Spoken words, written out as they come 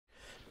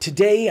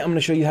Today, I'm going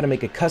to show you how to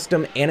make a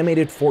custom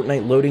animated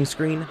Fortnite loading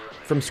screen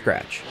from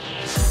scratch.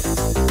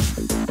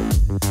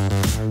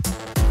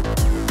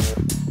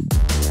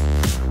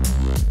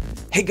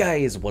 Hey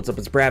guys, what's up?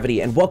 It's Bravity,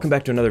 and welcome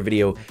back to another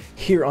video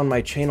here on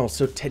my channel.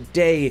 So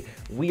today,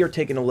 we are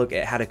taking a look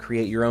at how to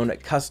create your own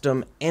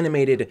custom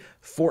animated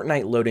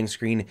Fortnite loading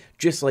screen,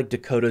 just like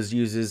Dakotaz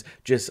uses,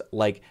 just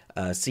like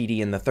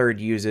CD and the Third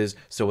uses.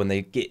 So when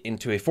they get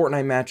into a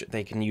Fortnite match,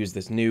 they can use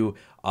this new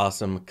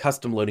awesome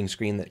custom loading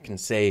screen that can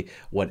say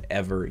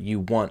whatever you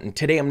want. And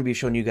today I'm going to be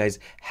showing you guys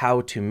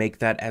how to make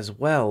that, as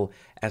well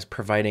as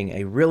providing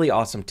a really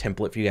awesome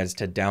template for you guys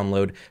to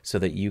download so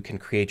that you can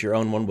create your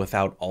own one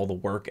without all the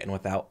work and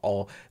without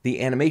all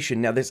the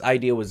animation. Now, this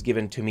idea was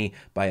given to me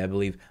by, I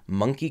believe,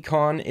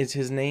 MonkeyCon is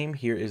his name.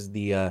 Here is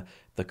the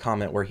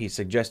comment where he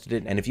suggested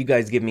it. And if you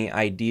guys give me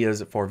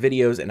ideas for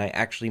videos and I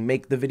actually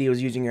make the videos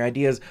using your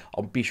ideas,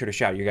 I'll be sure to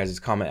shout your guys'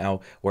 comment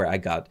out where I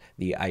got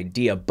the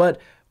idea. But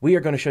we are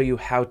going to show you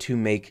how to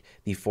make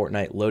the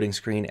Fortnite loading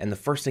screen. And the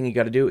first thing you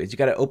got to do is you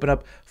got to open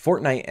up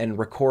Fortnite and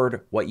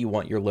record what you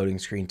want your loading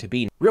screen to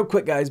be. Real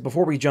quick, guys,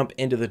 before we jump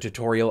into the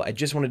tutorial, I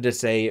just wanted to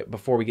say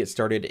before we get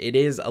started, it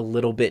is a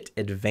little bit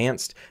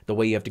advanced the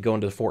way you have to go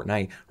into the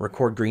Fortnite,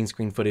 record green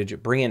screen footage,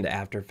 bring it into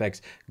After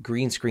Effects,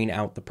 green screen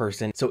out the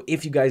person. So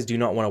if you guys do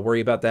not want to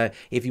worry about that,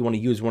 if you want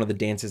to use one of the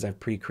dances I've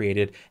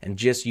pre-created and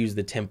just use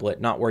the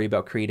template, not worry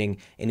about creating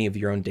any of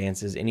your own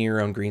dances, any of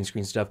your own green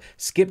screen stuff,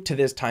 skip to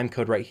this time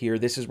code right here.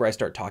 This is where I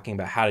start talking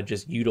about how to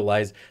just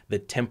utilize the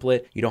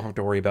template. You don't have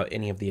to worry about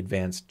any of the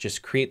advanced.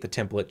 Just create the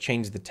template,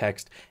 change the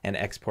text, and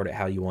export it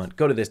how you want.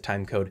 Go to this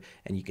time code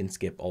and you can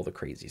skip all the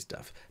crazy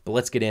stuff. But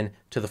let's get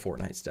into the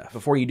Fortnite stuff.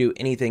 Before you do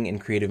anything in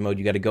creative mode,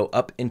 you got to go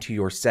up into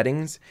your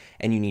settings,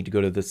 and you need to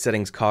go to the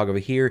settings cog over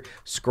here,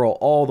 scroll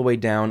all the way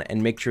down,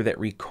 and make sure that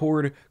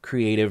record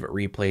creative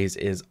replays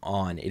is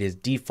on. It is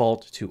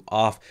default to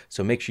off,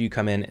 so make sure you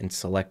come in and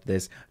select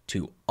this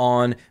to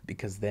on,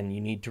 because then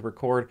you need to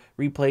record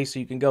replay so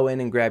you can go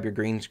in and grab your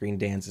green screen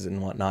dances and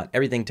whatnot.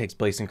 Everything takes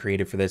place in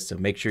creative for this, so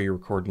make sure you're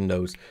recording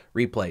those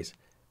replays.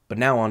 But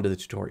now on to the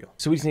tutorial.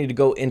 So we just need to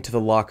go into the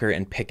locker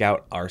and pick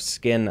out our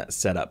skin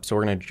setup. So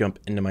we're gonna jump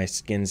into my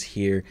skins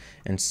here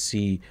and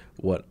see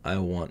what I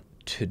want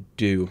to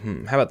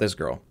do. How about this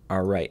girl?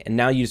 All right, and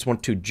now you just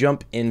want to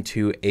jump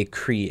into a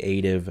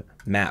creative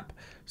map.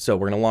 So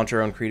we're gonna launch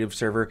our own creative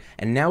server,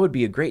 and now would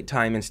be a great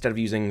time, instead of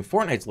using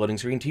Fortnite's loading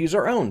screen, to use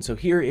our own. So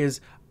here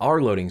is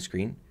our loading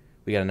screen.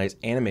 We got a nice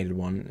animated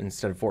one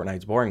instead of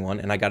Fortnite's boring one,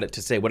 and I got it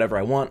to say whatever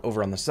I want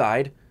over on the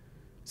side.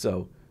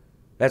 So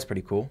that's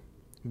pretty cool.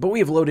 But we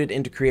have loaded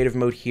into creative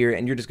mode here,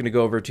 and you're just going to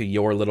go over to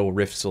your little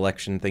riff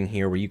selection thing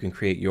here where you can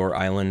create your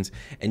islands,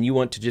 and you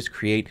want to just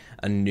create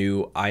a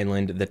new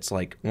island that's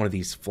like one of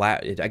these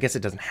flat, I guess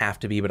it doesn't have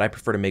to be, but I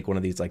prefer to make one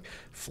of these like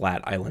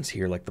flat islands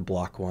here, like the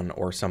block one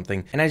or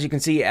something. And as you can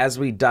see, as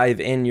we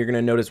dive in, you're going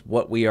to notice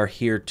what we are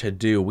here to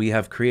do. We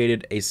have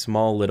created a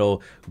small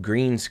little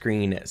green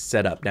screen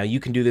setup. Now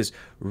you can do this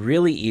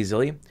really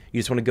easily.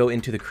 You just want to go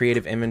into the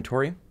creative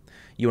inventory.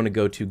 You want to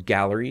go to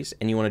galleries,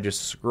 and you want to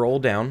just scroll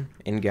down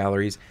in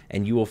galleries,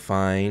 and you will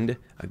find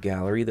a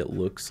gallery that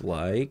looks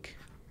like,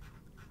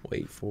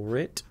 wait for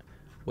it,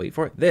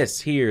 this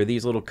here,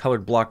 these little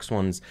colored blocks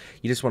ones.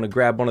 You just want to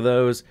grab one of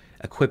those,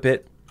 equip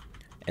it,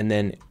 and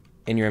then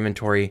in your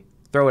inventory,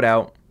 throw it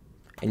out,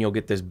 and you'll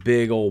get this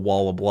big old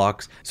wall of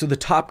blocks. So the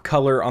top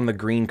color on the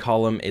green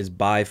column is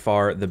by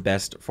far the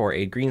best for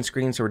a green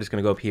screen. So we're just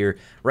gonna go up here,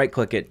 right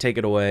click it, take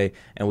it away,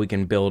 and we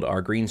can build our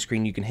green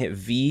screen. You can hit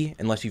V,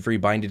 unless you've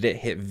rebinded it,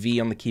 hit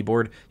V on the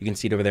keyboard. You can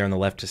see it over there on the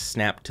left to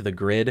snap to the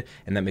grid,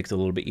 and that makes it a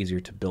little bit easier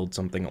to build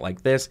something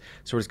like this.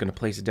 So we're just gonna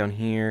place it down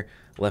here,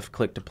 left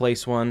click to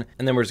place one,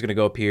 and then we're just gonna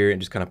go up here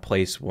and just kind of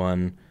place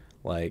one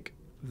like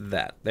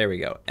that. There we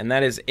go. And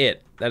that is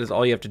it. That is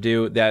all you have to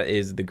do. That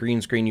is the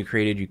green screen you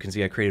created. You can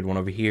see I created one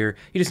over here.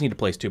 You just need to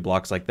place 2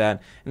 blocks like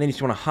that. And then you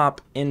just want to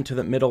hop into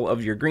the middle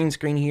of your green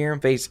screen here,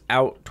 face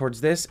out towards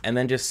this, and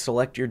then just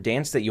select your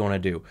dance that you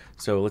want to do.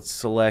 So let's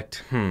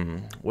select,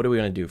 what are we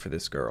going to do for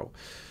this girl?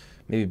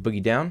 Maybe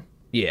boogie down?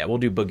 Yeah, we'll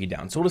do boogie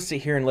down. So we'll just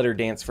sit here and let her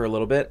dance for a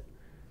little bit.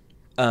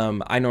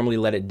 I normally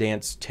let it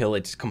dance till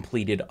it's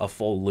completed a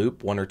full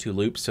loop, 1 or 2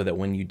 loops, so that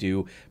when you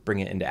do bring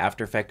it into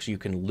After Effects, you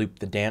can loop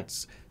the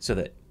dance so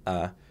that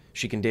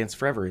she can dance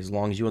forever as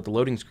long as you want the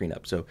loading screen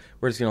up. So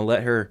we're just going to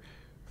let her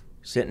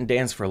sit and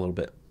dance for a little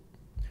bit.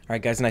 All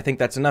right, guys, and I think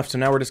that's enough. So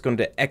now we're just going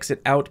to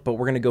exit out, but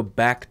we're going to go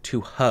back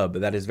to hub.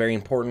 That is very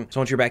important.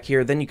 So once you're back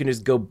here, then you can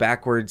just go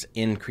backwards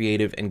in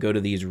creative and go to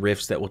these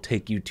riffs that will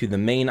take you to the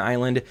main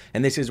island.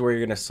 And this is where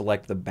you're going to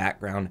select the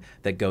background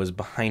that goes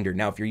behind her.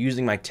 Now, if you're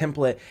using my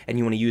template and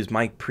you want to use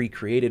my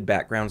pre-created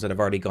backgrounds that I've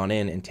already gone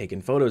in and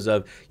taken photos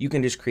of, you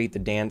can just create the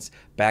dance,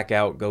 back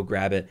out, go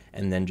grab it,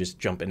 and then just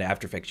jump into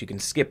After Effects. You can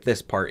skip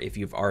this part if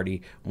you're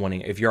already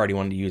wanting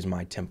to use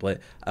my template.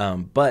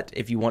 But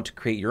if you want to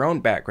create your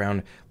own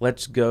background,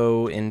 let's go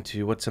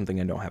into what's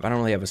something I don't have. I don't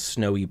really have a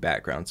snowy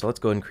background, so let's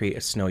go and create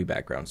a snowy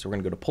background. So we're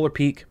gonna go to Polar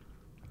Peak,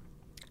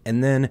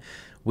 and then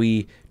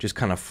we just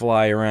kind of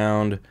fly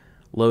around,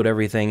 load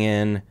everything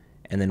in,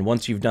 And then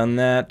once you've done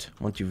that,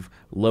 once you've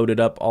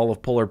loaded up all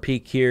of Polar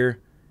Peak here,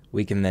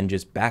 we can then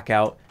just back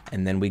out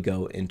and then we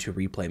go into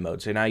replay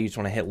mode. So now you just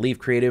want to hit leave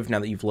creative now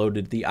that you've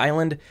loaded the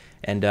island,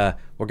 and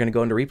we're going to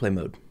go into replay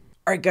mode.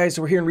 All right, guys,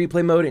 so we're here in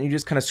replay mode, and you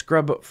just kind of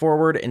scrub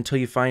forward until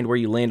you find where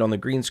you land on the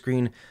green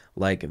screen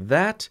like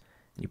that.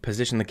 You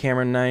position the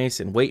camera nice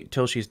and wait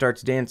till she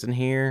starts dancing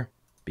here.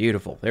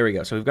 Beautiful. There we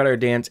go. So we've got our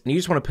dance, and you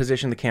just want to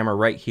position the camera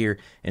right here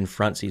in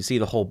front so you see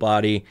the whole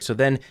body. So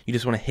then you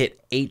just want to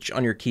hit H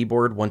on your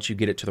keyboard once you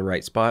get it to the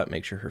right spot.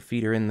 Make sure her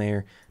feet are in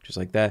there, just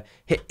like that.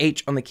 Hit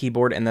H on the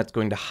keyboard, and that's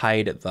going to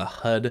hide the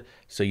HUD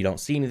so you don't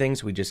see anything.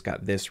 So we just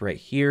got this right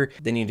here.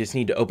 Then you just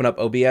need to open up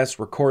OBS,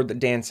 record the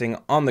dancing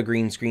on the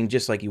green screen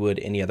just like you would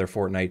any other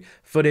Fortnite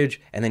footage,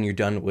 and then you're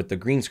done with the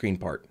green screen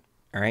part.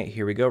 All right,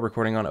 here we go,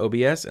 recording on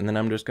OBS, and then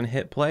I'm just going to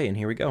hit play, and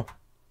here we go.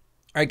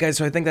 All right, guys,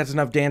 so I think that's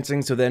enough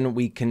dancing. So then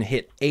we can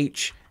hit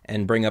H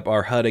and bring up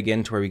our HUD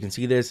again to where we can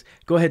see this.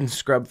 Go ahead and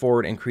scrub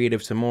forward and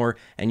creative some more,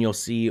 and you'll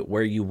see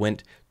where you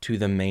went to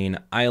the main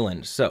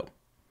island. So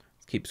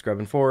let's keep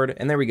scrubbing forward,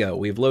 and there we go.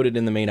 We've loaded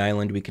in the main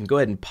island. We can go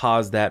ahead and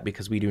pause that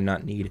because we do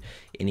not need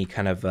any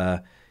kind of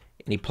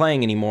any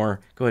playing anymore.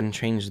 Go ahead and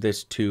change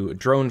this to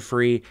drone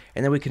free,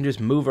 and then we can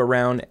just move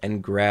around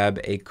and grab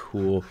a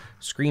cool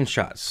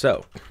screenshot.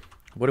 So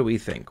what do we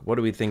think? What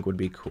do we think would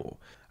be cool?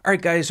 All right,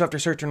 guys, so after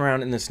searching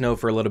around in the snow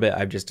for a little bit,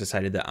 I've just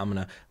decided that I'm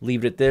going to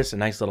leave it at this, a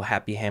nice little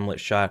Happy Hamlet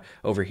shot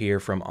over here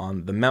from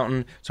on the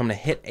mountain. So I'm going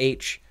to hit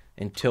H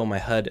until my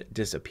HUD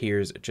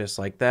disappears just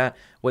like that.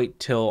 Wait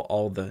till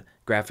all the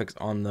graphics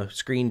on the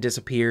screen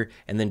disappear,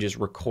 and then just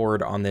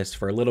record on this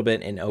for a little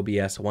bit in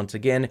OBS. Once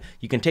again,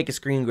 you can take a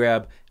screen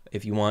grab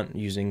if you want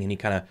using any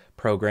kind of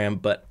program,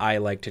 but I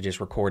like to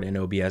just record in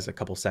OBS a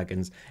couple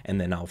seconds,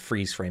 and then I'll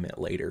freeze frame it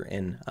later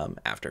in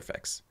After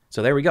Effects.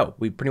 So there we go.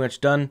 We've pretty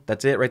much done.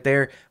 That's it right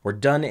there. We're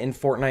done in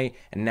Fortnite,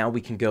 and now we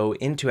can go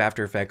into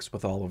After Effects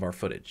with all of our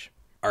footage.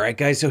 All right,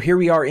 guys, so here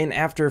we are in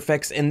After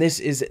Effects, and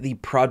this is the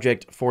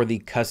project for the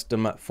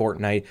custom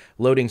Fortnite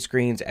loading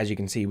screens. As you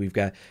can see, we've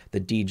got the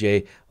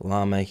DJ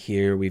Llama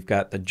here. We've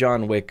got the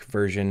John Wick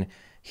version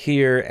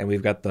here, and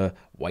we've got the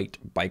white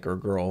biker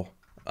girl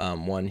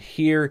one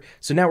here.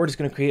 So now we're just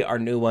going to create our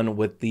new one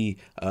with the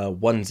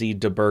onesie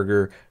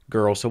DeBurger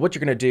girl. So what you're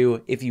going to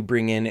do if you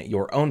bring in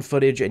your own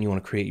footage and you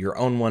want to create your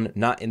own one,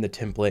 not in the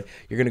template,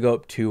 you're going to go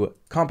up to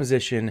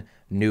composition,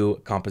 new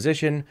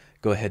composition,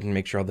 go ahead and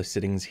make sure all the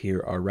settings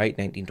here are right,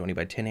 1920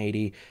 by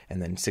 1080,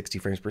 and then 60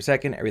 frames per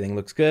second. Everything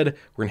looks good.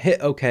 We're gonna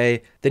hit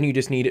OK. Then you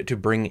just need to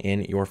bring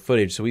in your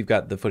footage. So we've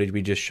got the footage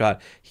we just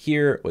shot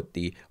here with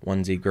the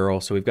onesie girl.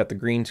 So we've got the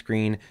green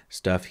screen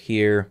stuff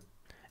here.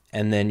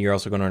 And then you're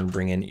also going to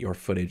bring in your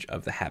footage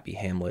of the Happy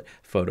Hamlet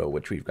photo,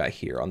 which we've got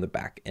here on the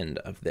back end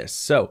of this.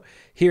 So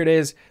here it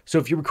is. So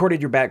if you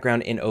recorded your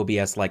background in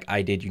OBS like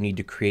I did, you need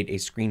to create a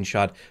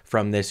screenshot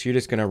from this. You're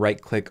just going to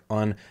right click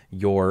on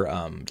your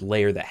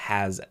layer that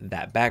has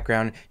that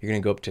background. You're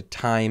going to go up to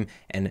time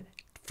and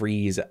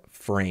freeze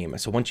frame.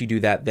 So once you do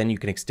that, then you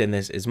can extend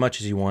this as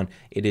much as you want.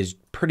 It is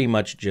pretty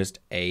much just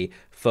a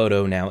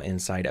photo now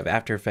inside of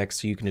After Effects,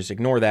 so you can just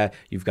ignore that.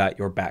 You've got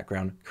your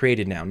background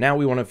created now. Now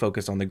we want to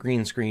focus on the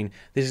green screen.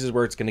 This is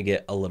where it's going to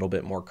get a little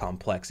bit more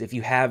complex. If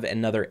you have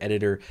another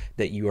editor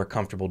that you are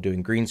comfortable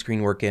doing green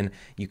screen work in,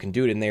 you can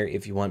do it in there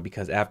if you want,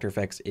 because After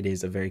Effects, it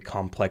is a very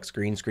complex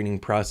green screening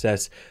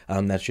process.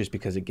 That's just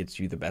because it gets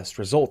you the best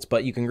results,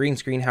 but you can green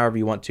screen however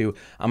you want to.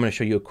 I'm going to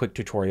show you a quick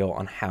tutorial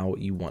on how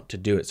you want to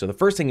do it. So the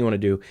first thing you want to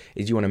do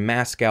is you want to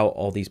mask out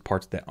all these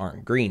parts that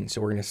aren't green. So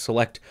we're going to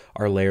select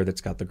our layer that's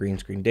got the green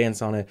screen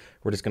dance on it.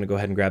 We're just going to go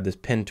ahead and grab this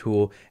pen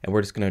tool, and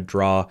we're just going to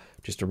draw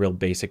just a real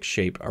basic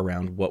shape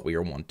around what we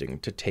are wanting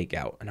to take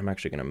out. And I'm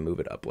actually going to move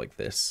it up like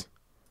this,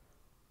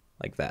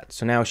 like that.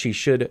 So now she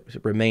should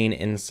remain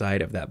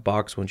inside of that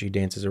box when she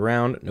dances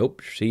around.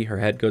 Nope, see, her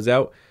head goes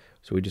out.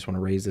 So we just want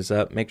to raise this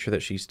up, make sure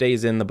that she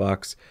stays in the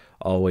box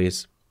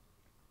always.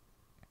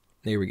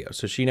 There we go.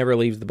 So she never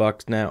leaves the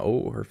box now.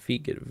 Oh, her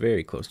feet get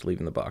very close to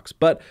leaving the box,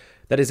 but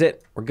that is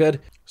it. We're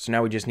good. So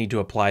now we just need to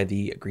apply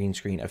the green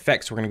screen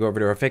effects. We're going to go over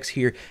to our effects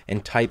here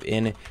and type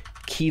in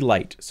key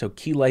light. So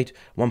key light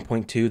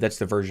 1.2, that's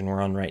the version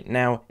we're on right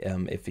now.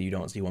 If you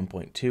don't see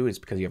 1.2, it's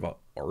because you have an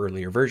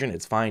earlier version.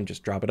 It's fine,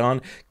 just drop it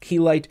on. Key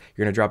light,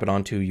 you're going to drop it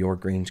onto your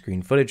green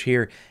screen footage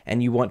here,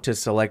 and you want to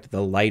select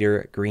the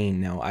lighter green.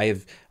 Now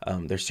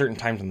there's certain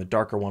times when the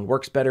darker one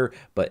works better,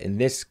 but in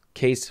this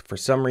case, for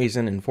some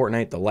reason in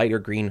Fortnite, the lighter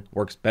green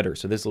works better.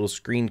 So this little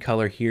screen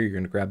color here, you're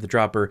going to grab the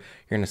dropper,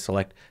 you're going to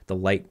select the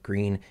light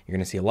green. You're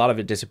going to see a lot of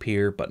it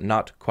disappear, but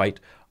not quite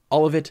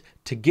all of it.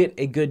 To get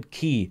a good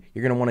key,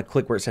 you're going to want to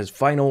click where it says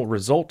final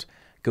result,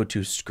 go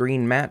to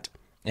screen matte,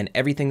 and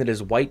everything that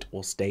is white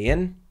will stay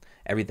in.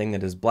 Everything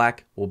that is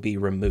black will be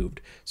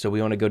removed. So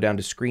we want to go down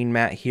to screen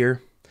matte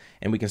here,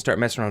 and we can start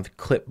messing around with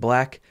clip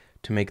black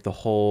to make the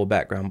whole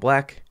background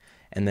black.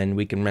 And then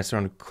we can mess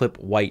around with clip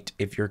white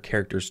if your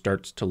character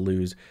starts to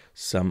lose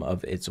some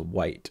of its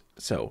white.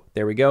 So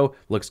there we go,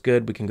 looks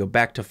good. We can go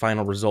back to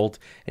final result,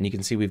 and you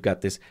can see we've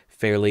got this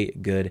fairly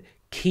good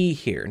key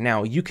here.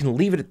 Now you can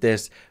leave it at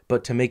this,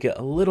 but to make it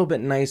a little bit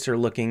nicer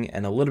looking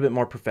and a little bit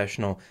more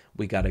professional,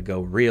 we got to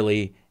go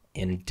really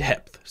in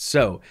depth.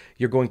 So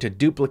you're going to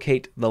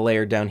duplicate the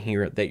layer down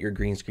here that your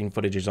green screen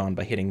footage is on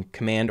by hitting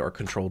Command or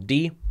Control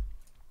D.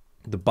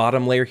 The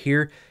bottom layer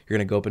here, you're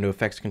going to go up into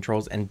Effects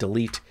Controls and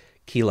delete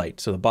key light.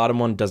 So the bottom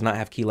one does not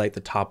have key light,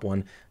 the top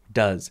one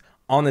does.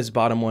 On this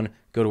bottom one,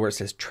 go to where it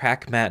says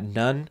Track Matte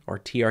None or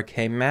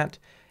TRK Matte,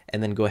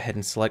 and then go ahead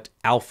and select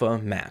Alpha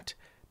Matte.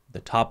 The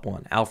top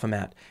one, Alpha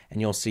Matte,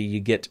 and you'll see you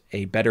get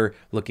a better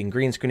looking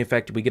green screen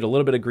effect. We get a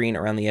little bit of green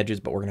around the edges,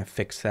 but we're going to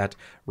fix that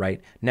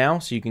right now.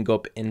 So you can go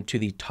up into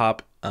the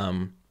top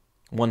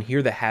one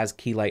here that has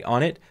key light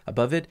on it.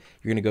 Above it,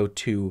 you're going to go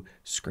to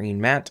Screen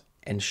Matte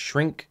and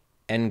Shrink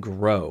and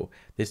Grow.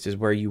 This is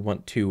where you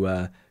want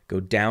to go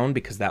down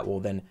because that will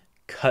then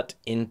cut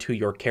into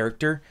your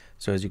character.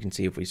 So as you can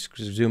see, if we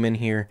zoom in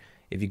here,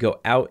 if you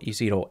go out, you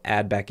see it'll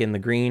add back in the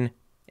green.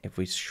 If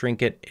we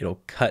shrink it,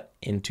 it'll cut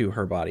into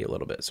her body a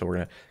little bit. So we're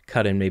going to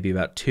cut in maybe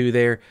about 2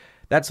 there.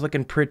 That's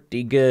looking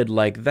pretty good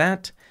like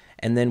that.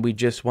 And then we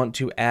just want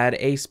to add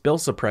a spill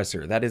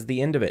suppressor. That is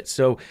the end of it.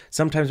 So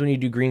sometimes when you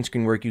do green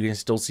screen work, you can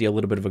still see a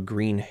little bit of a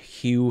green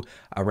hue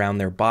around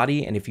their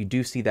body. And if you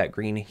do see that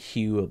green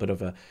hue, a bit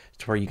of a,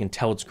 to where you can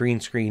tell it's green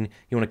screen,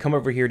 you want to come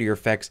over here to your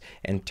effects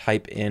and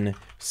type in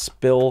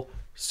spill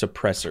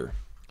suppressor.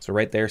 So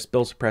right there,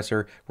 spill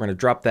suppressor, we're going to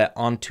drop that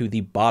onto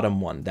the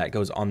bottom one that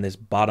goes on this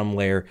bottom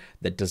layer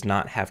that does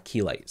not have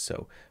key light.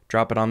 So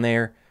drop it on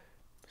there,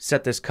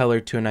 set this color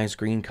to a nice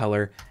green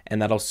color,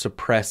 and that'll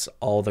suppress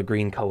all the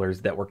green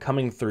colors that were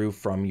coming through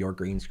from your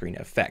green screen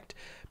effect.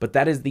 But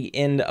that is the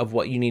end of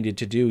what you needed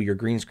to do. Your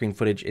green screen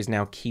footage is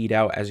now keyed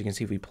out. As you can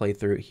see, if we play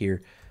through it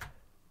here,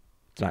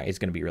 it's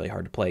going to be really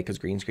hard to play because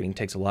green screening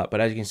takes a lot. But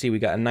as you can see, we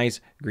got a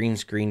nice green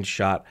screen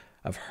shot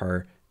of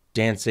her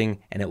dancing,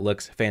 and it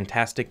looks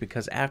fantastic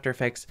because After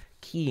Effects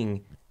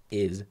keying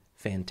is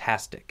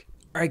fantastic.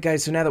 All right,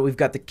 guys, so now that we've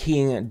got the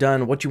keying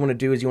done, what you want to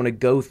do is you want to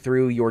go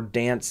through your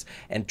dance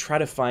and try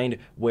to find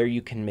where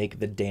you can make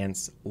the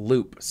dance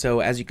loop. So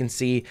as you can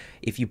see,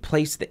 if you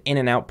place the in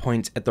and out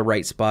points at the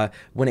right spot,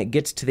 when it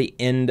gets to the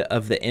end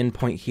of the end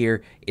point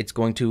here, it's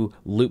going to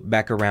loop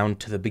back around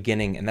to the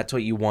beginning, and that's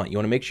what you want. You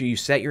want to make sure you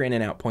set your in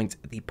and out points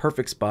at the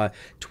perfect spot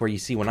to where you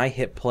see when I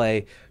hit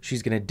play,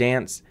 she's going to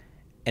dance,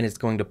 and it's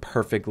going to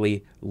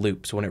perfectly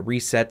loop. So when it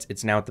resets,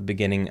 it's now at the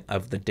beginning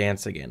of the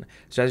dance again.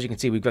 So as you can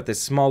see, we've got this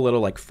small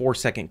little like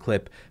 4-second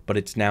clip, but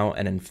it's now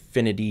an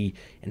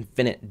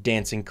infinite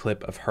dancing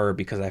clip of her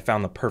because I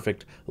found the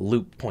perfect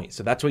loop point.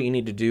 So that's what you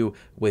need to do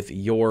with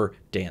your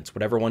dance.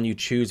 Whatever one you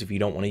choose, if you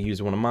don't want to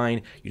use one of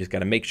mine, you just got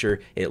to make sure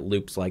it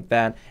loops like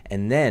that.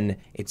 And then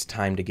it's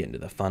time to get into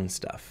the fun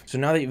stuff. So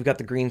now that you've got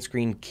the green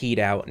screen keyed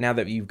out, now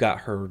that you've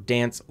got her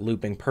dance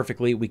looping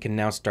perfectly, we can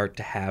now start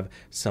to have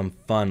some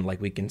fun. Like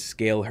we can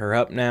scale her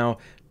up now,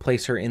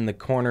 place her in the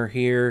corner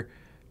here,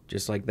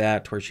 just like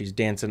that, to where she's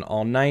dancing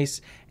all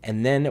nice.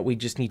 And then we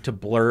just need to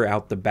blur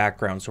out the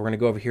background. So we're going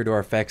to go over here to our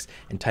effects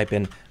and type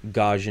in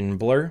Gaussian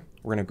blur.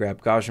 We're going to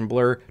grab Gaussian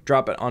blur,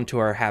 drop it onto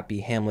our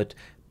Happy Hamlet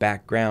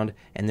background,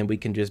 and then we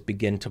can just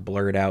begin to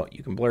blur it out.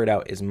 You can blur it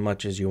out as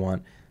much as you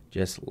want,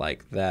 just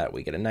like that.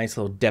 We get a nice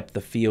little depth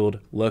of field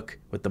look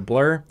with the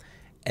blur.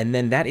 And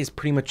then that is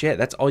pretty much it.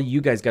 That's all you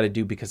guys got to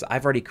do because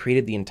I've already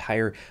created the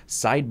entire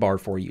sidebar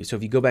for you. So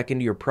if you go back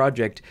into your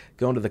project,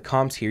 go into the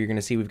comps here, you're going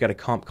to see we've got a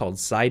comp called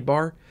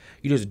sidebar.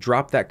 You just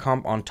drop that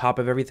comp on top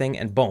of everything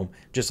and boom,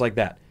 just like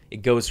that.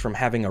 It goes from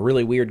having a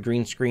really weird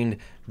green screened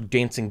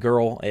dancing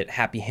girl at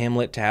Happy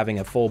Hamlet to having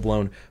a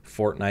full-blown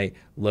Fortnite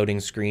loading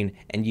screen.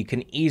 And you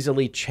can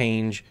easily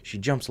change. She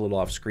jumps a little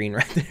off screen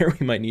right there.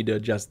 We might need to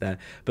adjust that.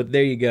 But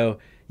there you go.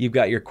 You've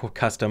got your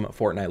custom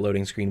Fortnite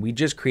loading screen. We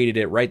just created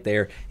it right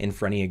there in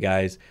front of you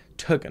guys.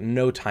 Took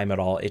no time at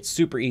all. It's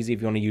super easy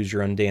if you want to use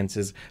your own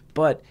dances,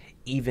 but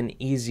even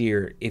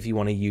easier if you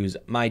want to use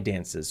my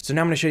dances. So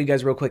now I'm going to show you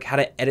guys real quick how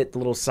to edit the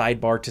little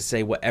sidebar to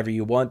say whatever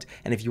you want.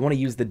 And if you want to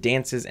use the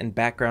dances and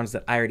backgrounds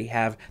that I already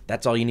have,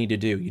 that's all you need to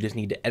do. You just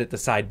need to edit the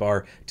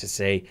sidebar to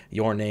say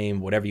your name,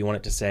 whatever you want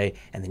it to say,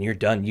 and then you're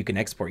done. You can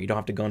export. You don't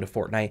have to go into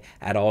Fortnite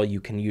at all. You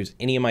can use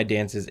any of my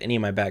dances, any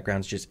of my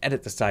backgrounds, just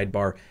edit the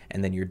sidebar,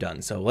 and then you're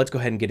done. So let's go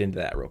ahead and get into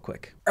that real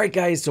quick. All right,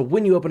 guys, so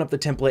when you open up the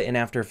template in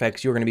After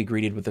Effects, you're going to be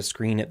greeted with a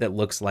screen that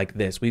looks like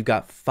this. We've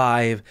got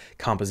 5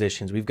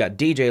 compositions. We've got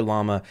DJ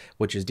Llama,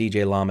 which is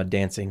DJ Llama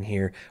dancing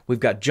here. We've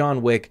got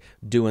John Wick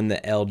doing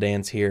the L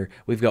dance here.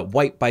 We've got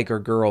White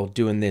Biker Girl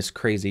doing this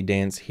crazy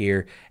dance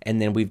here. And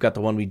then we've got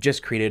the one we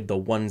just created, the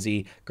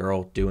onesie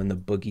girl doing the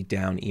boogie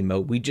down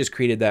emote. We just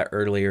created that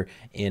earlier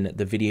in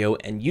the video,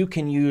 and you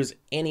can use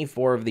any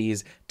 4 of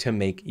these to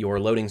make your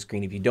loading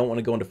screen. If you don't want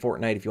to go into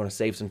Fortnite, if you want to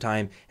save some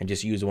time and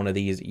just use one of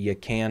these, you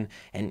can.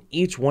 And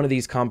each one of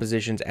these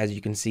compositions, as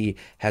you can see,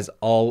 has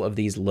all of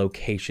these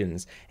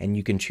locations, and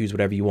you can choose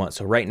whatever you want.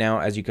 So right now,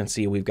 as you can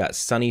see, we've got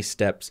Sunny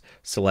Steps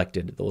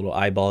selected. The little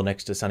eyeball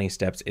next to Sunny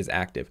Steps is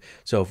active.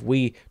 So if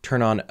we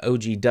turn on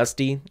OG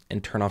Dusty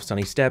and turn off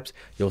Sunny Steps,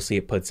 you'll see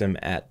it puts him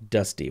at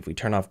Dusty. If we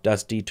turn off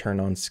Dusty, turn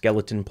on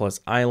Skeleton plus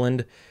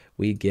Island,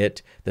 we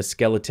get the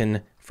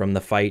skeleton from the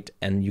fight,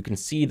 and you can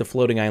see the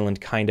floating island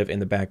kind of in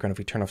the background. If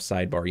we turn off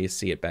sidebar, you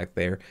see it back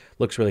there.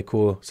 Looks really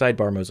cool.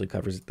 Sidebar mostly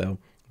covers it though.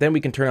 Then we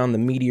can turn on the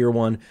meteor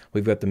one.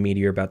 We've got the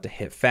meteor about to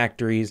hit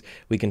factories.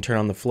 We can turn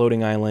on the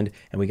floating island,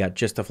 and we got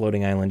just the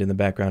floating island in the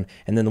background.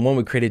 And then the one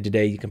we created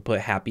today, you can put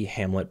Happy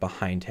Hamlet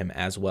behind him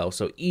as well.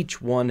 So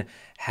each one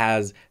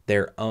has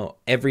their own,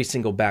 every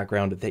single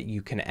background that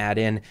you can add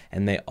in,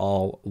 and they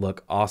all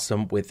look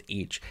awesome with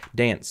each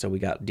dance. So we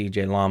got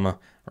DJ Llama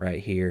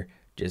right here,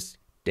 just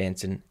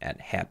dancing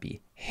at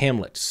Happy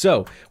Hamlet.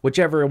 So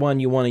whichever one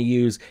you want to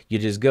use, you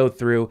just go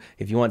through.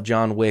 If you want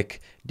John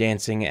Wick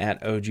dancing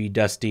at OG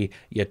Dusty,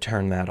 you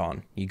turn that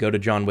on. You go to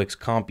John Wick's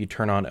comp, you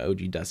turn on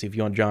OG Dusty. If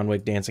you want John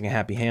Wick dancing at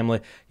Happy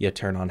Hamlet, you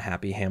turn on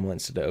Happy Hamlet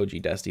instead of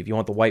OG Dusty. If you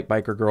want the white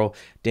biker girl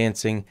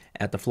dancing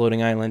at the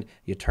floating island,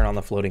 you turn on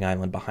the floating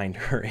island behind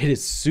her. It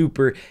is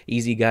super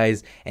easy,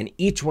 guys, and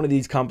each one of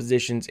these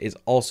compositions is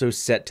also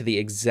set to the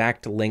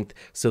exact length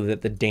so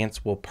that the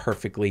dance will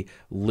perfectly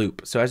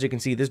loop. So as you can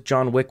see, this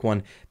John Wick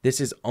one, this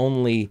is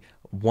only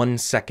 1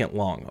 second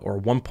long, or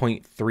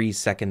 1.3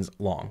 seconds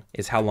long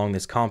is how long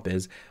this comp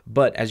is.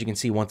 But as you can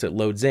see, once it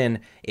loads in,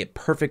 it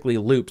perfectly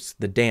loops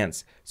the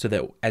dance so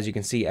that, as you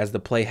can see, as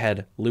the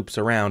playhead loops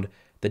around,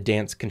 the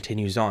dance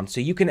continues on. So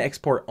you can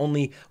export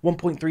only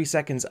 1.3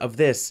 seconds of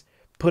this,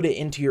 put it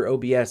into your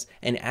OBS,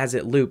 and as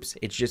it loops,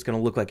 it's just going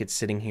to look like it's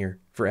sitting here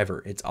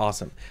forever. It's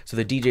awesome. So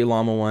the DJ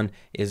Llama one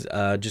is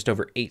just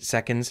over 8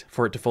 seconds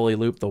for it to fully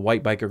loop. The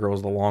white biker girl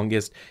is the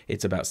longest.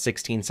 It's about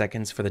 16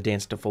 seconds for the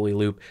dance to fully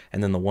loop,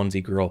 and then the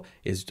onesie girl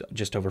is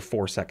just over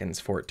 4 seconds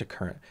for it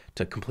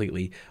to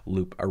completely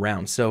loop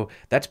around. So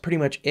that's pretty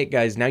much it,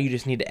 guys. Now you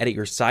just need to edit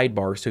your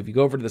sidebar. So if you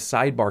go over to the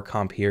sidebar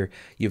comp here,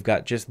 you've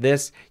got just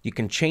this. You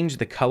can change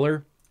the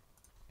color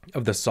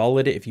of the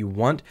solid if you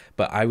want,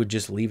 but I would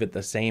just leave it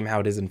the same how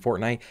it is in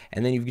Fortnite.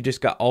 And then you've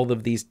just got all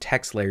of these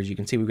text layers. You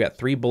can see we've got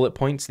 3 bullet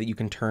points that you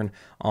can turn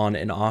on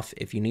and off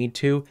if you need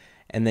to,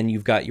 and then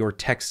you've got your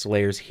text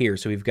layers here.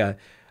 So we've got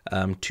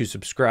to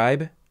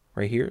subscribe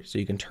right here, so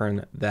you can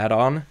turn that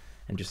on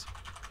and just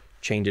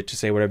change it to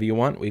say whatever you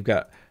want. We've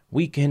got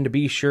weekend to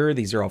be sure.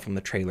 These are all from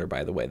the trailer,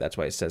 by the way. That's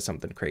why it says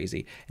something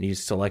crazy. And you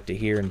just select it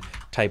here and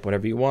type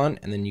whatever you want.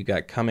 And then you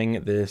got coming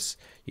this,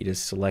 you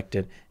just select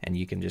it and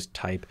you can just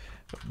type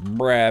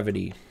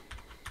BravityM,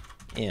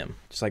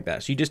 just like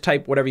that. So you just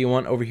type whatever you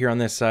want over here on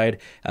this side.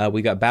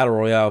 We got Battle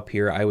Royale up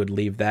here. I would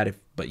leave that,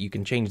 but you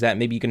can change that.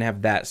 Maybe you can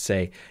have that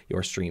say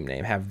your stream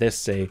name. Have this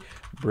say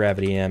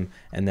BravityM,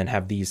 and then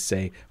have these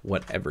say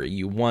whatever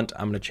you want.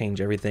 I'm going to change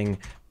everything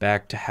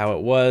back to how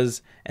it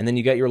was. And then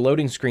you got your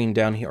loading screen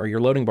down here, or your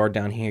loading bar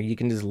down here. You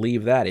can just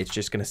leave that. It's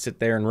just going to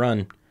sit there and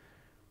run.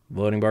 The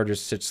loading bar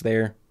just sits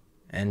there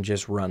and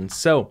just runs.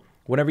 So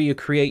whenever you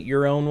create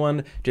your own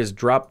one, just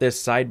drop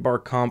this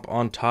sidebar comp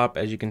on top,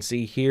 as you can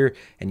see here,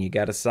 and you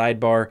got a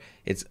sidebar.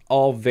 It's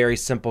all very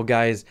simple,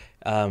 guys,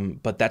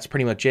 but that's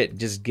pretty much it.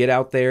 Just get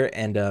out there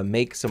and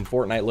make some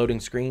Fortnite loading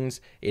screens.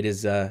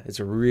 It's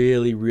a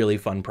really, really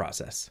fun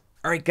process.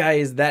 All right,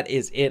 guys, that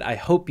is it. I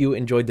hope you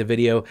enjoyed the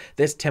video.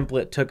 This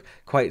template took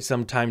quite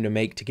some time to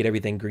make, to get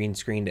everything green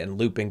screened and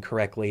looping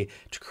correctly,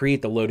 to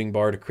create the loading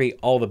bar, to create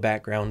all the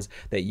backgrounds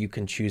that you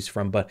can choose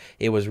from. But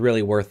it was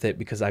really worth it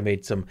because I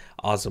made some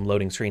awesome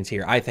loading screens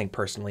here, I think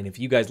personally. And if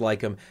you guys like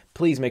them,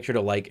 please make sure to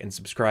like and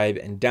subscribe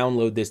and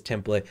download this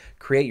template,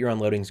 create your own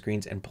loading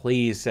screens, and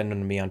please send them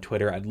to me on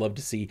Twitter. I'd love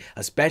to see,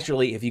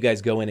 especially if you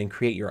guys go in and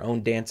create your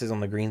own dances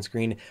on the green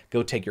screen,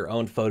 go take your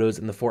own photos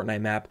in the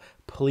Fortnite map.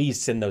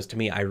 Please send those to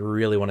me. I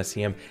really want to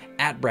see them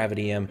at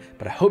BravityM.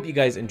 But I hope you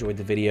guys enjoyed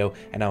the video,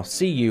 and I'll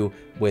see you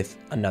with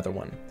another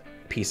one.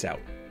 Peace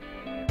out.